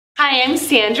Hi, I'm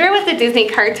Sandra with the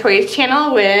DisneyCarToys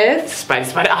channel with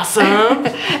Spidey Awesome.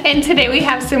 And today we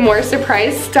have some more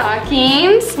surprise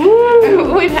stockings.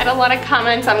 Woo. We've had a lot of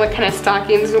comments on what kind of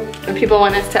stockings people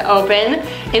want us to open.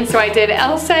 And so I did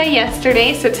Elsa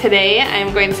yesterday, so today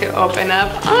I'm going to open up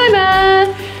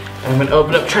Anna. I'm gonna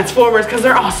open up Transformers because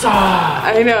they're awesome.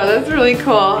 I know, that's really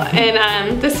cool.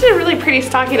 And this is a really pretty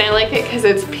stocking. I like it because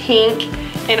it's pink.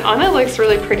 And Anna looks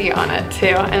really pretty on it too,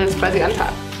 and it's fuzzy on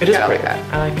top. It is pretty.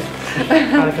 I like it.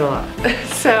 I like it a lot.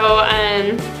 So,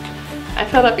 I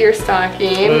filled up your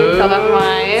stocking, filled up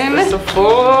mine. It's so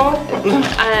full.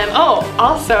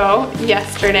 Also,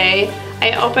 yesterday,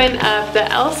 I opened up the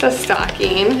Elsa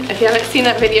stocking. If you haven't seen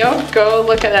that video, go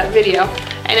look at that video.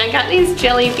 And I got these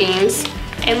jelly beans.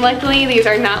 And luckily, these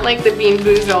are not like the Bean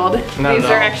Boozled. These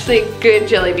are actually good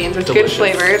jelly beans with good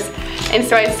flavors. And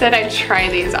so I said I'd try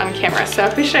these on camera. So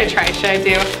who should I try? Should I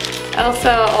do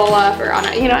Elsa, Olaf, or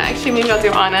Anna? You know, actually maybe I'll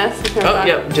do Anna. Oh,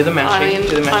 yep, do the matching.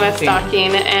 Do the matching Anna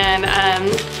stocking. And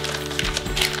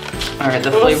all right,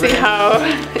 the we'll flavors. see how.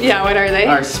 Yeah, what are they?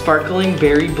 Are sparkling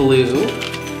berry blue,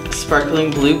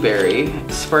 sparkling blueberry,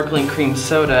 sparkling cream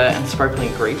soda, and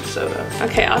sparkling grape soda.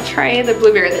 Okay, I'll try the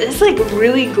blueberry. This is like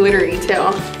really glittery too.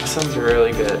 That sounds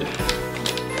really good.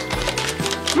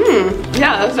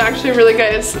 Yeah, that's actually really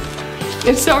good.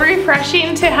 It's so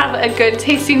refreshing to have a good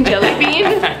tasting jelly bean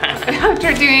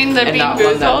after doing the Bean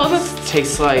Boozled.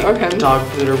 Tastes like dog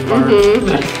food or barn.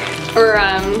 Or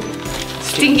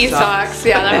stinky socks.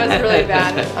 Yeah, that was really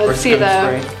bad. Let's see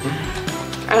the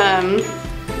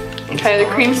okay, the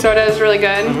cream soda is really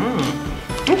good.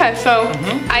 Okay, so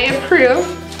I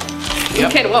approve. You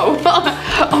can, whoa,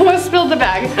 almost spilled the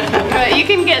bag. But you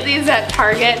can get these at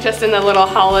Target, just in the little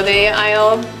holiday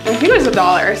aisle. I think it was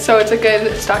 $1, so it's a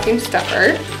good stocking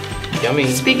stuffer. Yummy.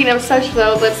 Speaking of such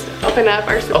though, let's open up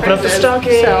our surprises. Open up the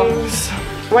stockings. So,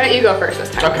 why don't you go first this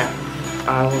time? Okay.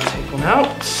 I will take one out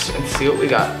and see what we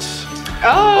got.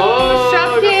 Oh,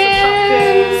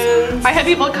 Shopkins! I had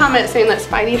people comment saying that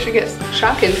Spidey should get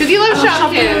Shopkins because you love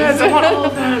Shopkins. I want all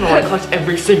of them. I want to collect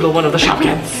every single one of the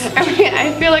Shopkins.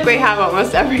 I feel like we have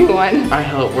almost everyone. I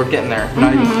hope we're getting there.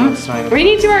 Not even close. Not even close. We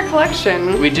need to do our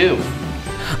collection. We do.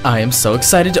 I am so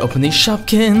excited to open these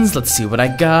Shopkins. Let's see what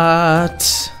I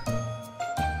got.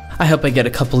 I hope I get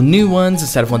a couple new ones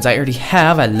instead of ones I already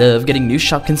have. I love getting new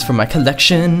Shopkins for my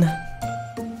collection.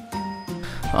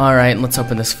 Alright, let's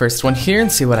open this first one here and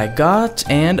see what I got.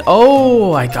 And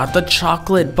oh, I got the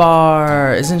chocolate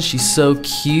bar. Isn't she so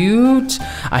cute?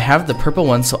 I have the purple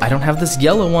one, so I don't have this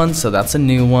yellow one, so that's a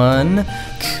new one.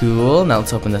 Cool. Now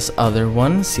let's open this other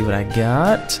one, see what I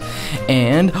got.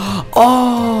 And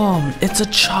oh, it's a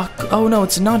oh no,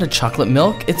 it's not a chocolate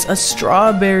milk. It's a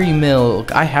strawberry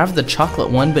milk. I have the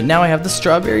chocolate one, but now I have the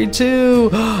strawberry too.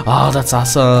 Oh, that's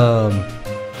awesome.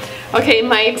 Okay,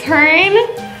 my turn.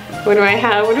 What do I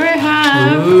have? What do I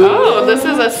have? Ooh. Oh, this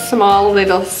is a small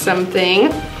little something.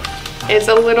 It's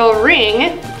a little ring,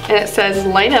 and it says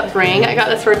light up ring. I got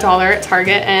this for $1 at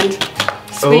Target, and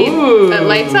sweet. Ooh. It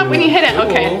lights up when you hit it.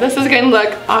 Okay, this is gonna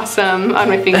look awesome on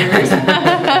my fingers.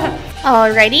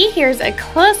 Alrighty, here's a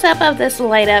close-up of this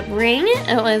light up ring.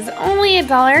 It was only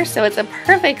 $1, so it's a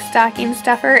perfect stocking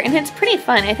stuffer, and it's pretty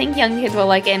fun. I think young kids will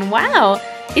like it, and wow,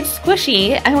 it's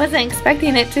squishy. I wasn't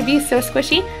expecting it to be so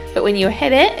squishy. But when you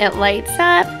hit it, it lights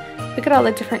up. Look at all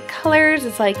the different colors.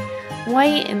 It's like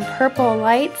white and purple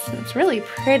lights. It's really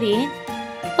pretty.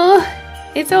 Oh,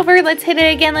 it's over. Let's hit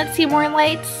it again. Let's see more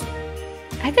lights.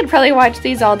 I could probably watch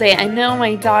these all day. I know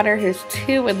my daughter, who's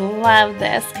 2, would love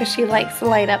this because she likes to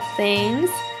light up things.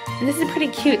 And this is pretty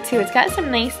cute too. It's got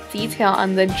some nice detail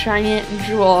on the giant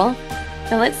jewel.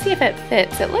 Now let's see if it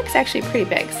fits. It looks actually pretty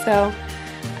big. So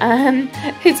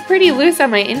it's pretty loose on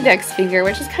my index finger,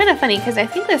 which is kind of funny because I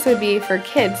think this would be for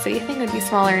kids, so you think it would be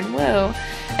smaller, and whoa.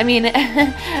 I mean,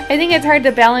 I think it's hard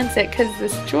to balance it because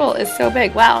this jewel is so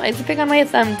big. Wow, it's big on my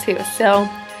thumb too, so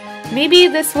maybe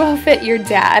this will fit your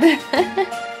dad.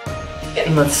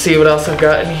 And let's see what else I've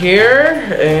got in here,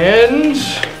 and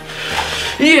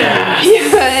yes!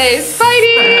 Yay,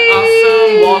 Spidey!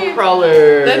 Awesome wall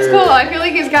crawler. That's cool. I feel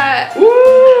like he's got,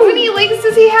 how many legs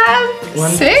does he have?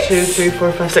 1, 6? 2, 3,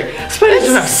 4, 5, 6. Spidey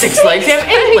doesn't have 6 legs, he has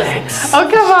 8 legs. Oh,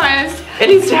 come on. It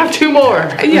needs to have 2 more.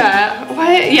 Yeah,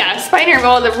 what? Yeah,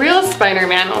 well, the real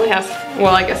Spider-Man only has,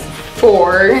 well, I guess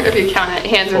 4 if you count it,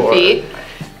 hands and feet.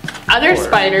 Other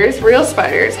spiders, real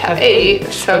spiders, have 8,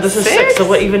 so this is 6, so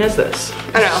what even is this?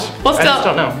 I don't know. Well, still, I just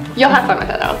don't know. You'll have fun with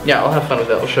it though. Yeah, I'll have fun with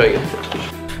it, I'll show you.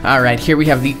 Alright, here we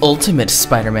have the ultimate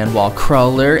Spider-Man wall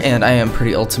crawler, and I am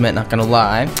pretty ultimate, not gonna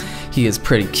lie. He is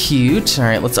pretty cute.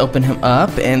 Alright, let's open him up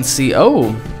and see.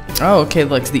 Oh, okay,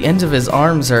 look, the ends of his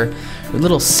arms are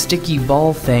little sticky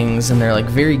ball things, and they're like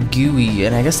very gooey,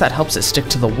 and I guess that helps it stick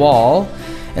to the wall.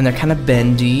 And they're kind of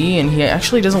bendy, and he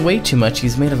actually doesn't weigh too much.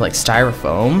 He's made of like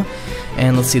styrofoam.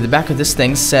 And let's see, the back of this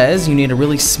thing says you need a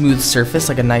really smooth surface,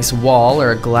 like a nice wall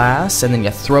or a glass, and then you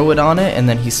throw it on it, and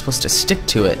then he's supposed to stick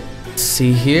to it. Let's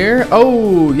see here.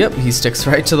 Oh, yep, he sticks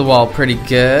right to the wall. Pretty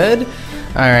good.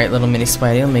 Alright, little mini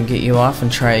Spidey, let me get you off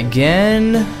and try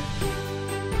again.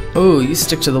 Oh, you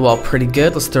stick to the wall pretty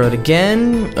good. Let's throw it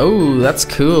again. Oh, that's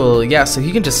cool. Yeah, so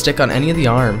he can just stick on any of the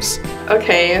arms.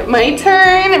 Okay, my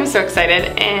turn. I'm so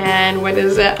excited. And what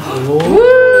is it?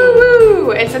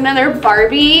 Woo! It's another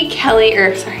Barbie,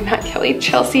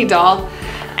 Chelsea doll.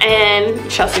 And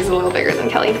Chelsea's a little bigger than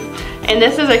Kelly. And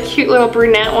this is a cute little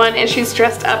brunette one, and she's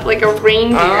dressed up like a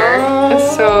reindeer. Oh,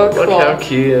 it's so cool. Look how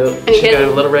cute. She got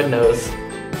a little red nose.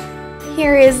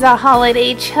 Here is the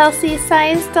holiday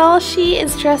Chelsea-sized doll. She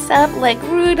is dressed up like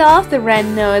Rudolph the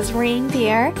red-nosed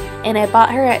reindeer, and I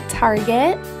bought her at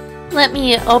Target. Let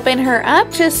me open her up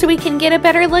just so we can get a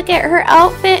better look at her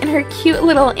outfit and her cute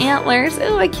little antlers.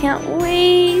 Oh, I can't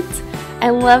wait. I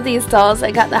love these dolls.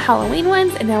 I got the Halloween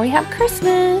ones, and now we have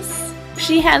Christmas.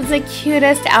 She has the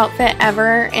cutest outfit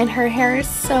ever, and her hair is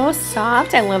so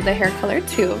soft. I love the hair color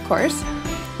too, of course.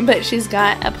 But she's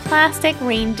got a plastic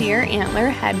reindeer antler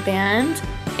headband.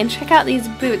 And check out these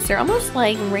boots. They're almost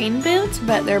like rain boots,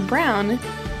 but they're brown.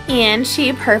 And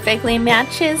she perfectly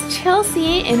matches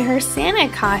Chelsea in her Santa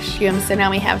costume. So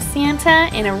now we have Santa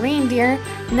and a reindeer.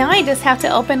 Now I just have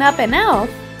to open up an elf.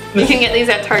 You can get these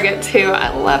at Target too.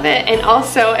 I love it. And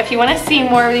also, if you want to see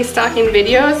more of these stocking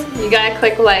videos, you gotta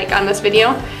click like on this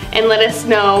video and let us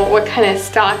know what kind of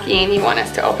stocking you want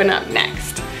us to open up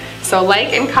next. So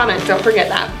like and comment, don't forget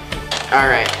that.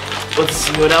 Alright, let's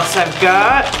see what else I've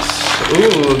got.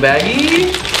 Ooh,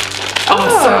 baggie.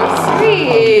 Oh,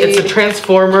 sweet. It's a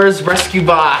Transformers rescue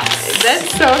box. That's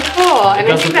so cool.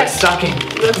 And I think that's stocking.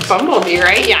 That's Bumblebee,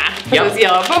 right? Yeah. Yep. This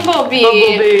yellow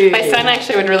Bumblebee. My son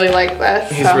actually would really like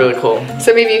this. He's really cool.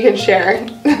 So maybe you can share.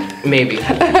 Maybe.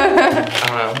 I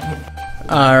don't know.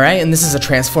 Alright, and this is a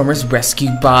Transformers Rescue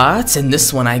Bot, and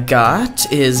this one I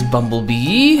got is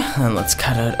Bumblebee. And let's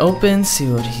cut it open, see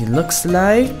what he looks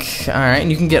like. Alright, and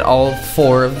you can get all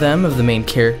 4 of them, of the main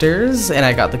characters, and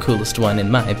I got the coolest one in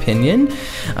my opinion.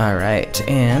 Alright,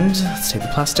 and let's take the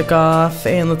plastic off,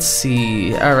 and let's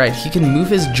see. Alright, he can move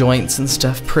his joints and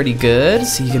stuff pretty good,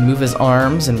 so you can move his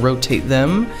arms and rotate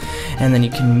them, and then you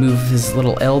can move his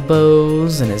little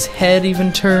elbows, and his head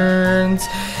even turns,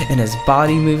 and his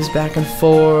body moves back and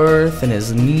forth, and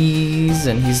his knees,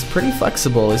 and he's pretty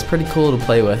flexible. He's pretty cool to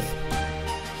play with.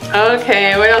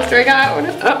 Okay, what else do I got?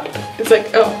 Oh, it's like,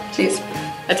 oh, jeez,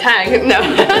 a tag. No.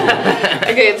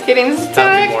 Okay, it's getting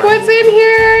stuck. What's in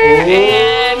here?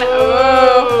 And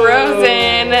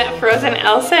oh, frozen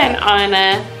Elsa and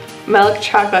Anna milk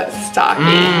chocolate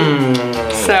stocking.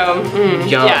 So,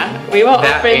 yum. Yeah, we will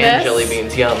open this. And jelly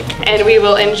beans, yum. And we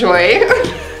will enjoy.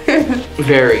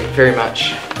 Very, very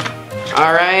much.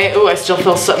 Alright, oh, I still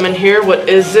feel something in here. What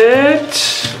is it?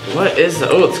 What is it?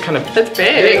 Oh, it's kind of... That's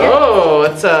big. Oh,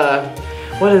 it's a...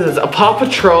 What is this? A Paw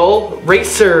Patrol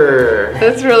racer.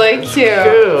 That's really cute.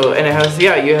 Cute. And it has,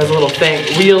 yeah, it has little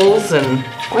wheels and...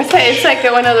 What's that? It's like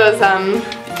one of those,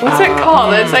 what's it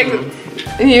called? It's like,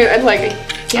 you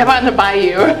have it on the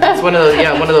bayou. It's one of those,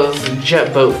 yeah, one of those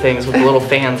jet boat things with little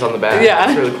fans on the back. Yeah.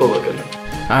 It's really cool looking.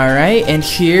 Alright, and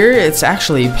here it's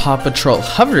actually Paw Patrol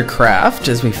hovercraft,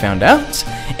 as we found out.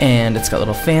 And it's got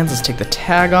little fans. Let's take the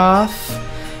tag off.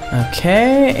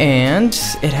 Okay, and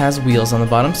it has wheels on the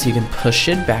bottom, so you can push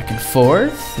it back and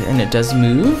forth, and it does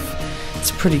move. It's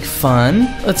pretty fun.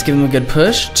 Let's give him a good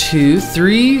push. 2,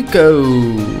 3,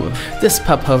 go. This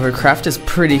pup hovercraft is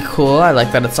pretty cool. I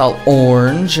like that it's all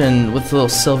orange and with little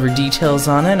silver details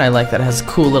on it. I like that it has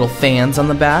cool little fans on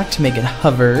the back to make it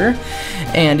hover.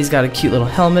 And he's got a cute little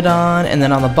helmet on. And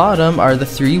then on the bottom are the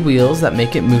 3 wheels that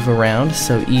make it move around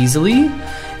so easily.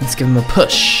 Let's give him a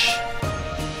push.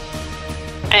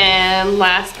 And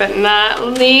last but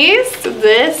not least,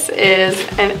 this is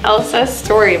an Elsa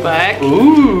storybook.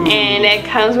 Ooh. And it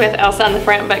comes with Elsa on the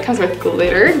front, but it comes with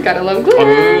glitter. Gotta love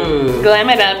glitter. Ooh. Glam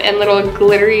it up, and little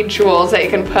glittery jewels that you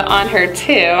can put on her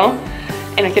too.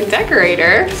 And it can decorate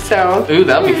her, so. Ooh,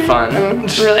 that'll be fun. I'm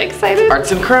really excited.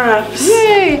 Arts and crafts.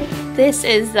 Yay! This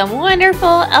is the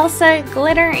wonderful Elsa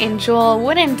Glitter and Jewel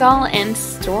Wooden Doll and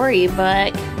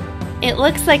Storybook. It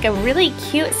looks like a really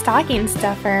cute stocking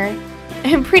stuffer.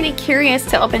 I'm pretty curious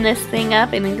to open this thing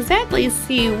up and exactly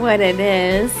see what it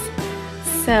is.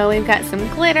 So we've got some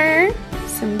glitter,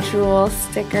 some jewel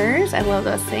stickers. I love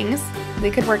those things. They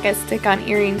could work as stick-on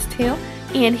earrings too.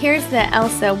 And here's the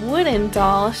Elsa wooden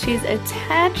doll. She's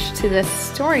attached to the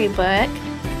storybook.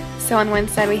 So on one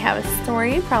side we have a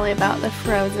story, probably about the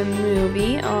Frozen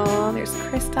movie. Oh, there's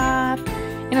Kristoff.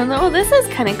 And oh, this is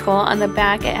kind of cool. On the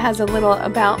back it has a little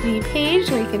About Me page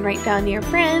where you can write down your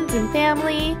friends and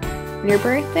family and your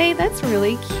birthday. That's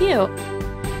really cute.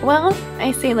 Well,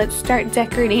 I say let's start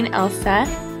decorating Elsa.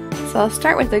 So I'll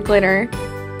start with the glitter.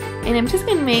 And I'm just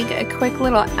going to make a quick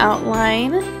little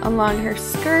outline along her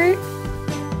skirt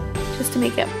just to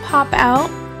make it pop out,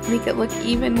 make it look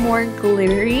even more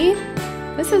glittery.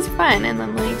 This is fun. And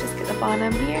then let me just get the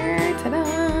bottom here.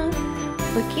 Ta-da!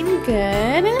 Looking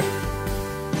good.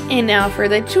 And now for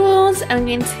the jewels, I'm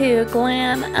going to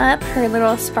glam up her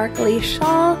little sparkly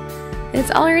shawl.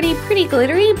 It's already pretty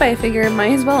glittery, but I figure I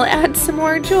might as well add some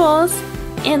more jewels.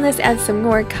 And this adds some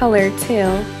more color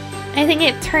too. I think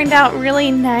it turned out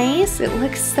really nice. It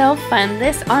looks so fun.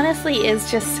 This honestly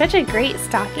is just such a great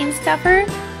stocking stuffer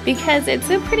because it's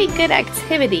a pretty good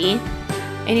activity.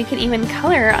 And you can even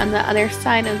color on the other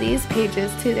side of these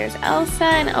pages too. There's Elsa,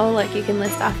 and oh look, you can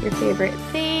list off your favorite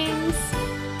things.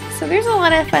 So there's a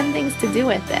lot of fun things to do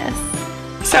with this.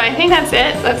 So I think that's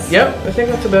it. Yep, I think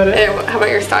that's about it. How about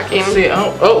your stocking? Let's see.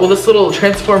 Oh, well, this little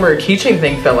transformer keychain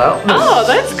thing fell out. Oh,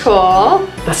 that's cool.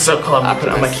 That's so cool. I'm gonna put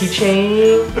it on my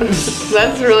keychain.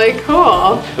 That's really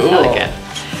cool. Cool. I like it.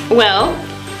 Well,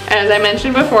 as I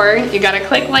mentioned before, you gotta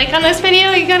click like on this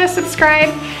video, you gotta subscribe,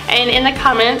 and in the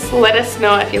comments, let us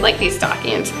know if you like these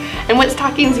stockings and what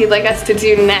stockings you'd like us to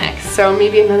do next. So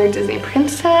maybe another Disney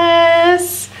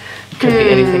princess. Could be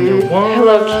anything you want.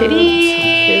 Hello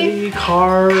Kitty.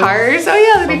 Cars. Cars. Oh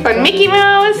yeah, that'd be fun. Mickey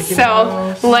Mouse. Mickey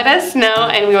Mouse. Let us know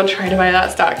and we will try to buy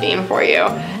that stocking for you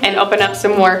and open up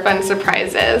some more fun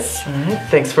surprises.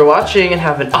 Thanks for watching and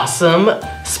have an awesome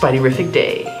Spidey-rific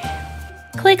day.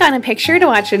 Click on a picture to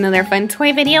watch another fun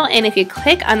toy video, and if you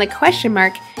click on the question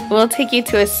mark, it will take you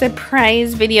to a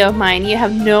surprise video of mine. You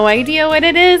have no idea what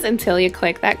it is until you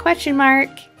click that question mark.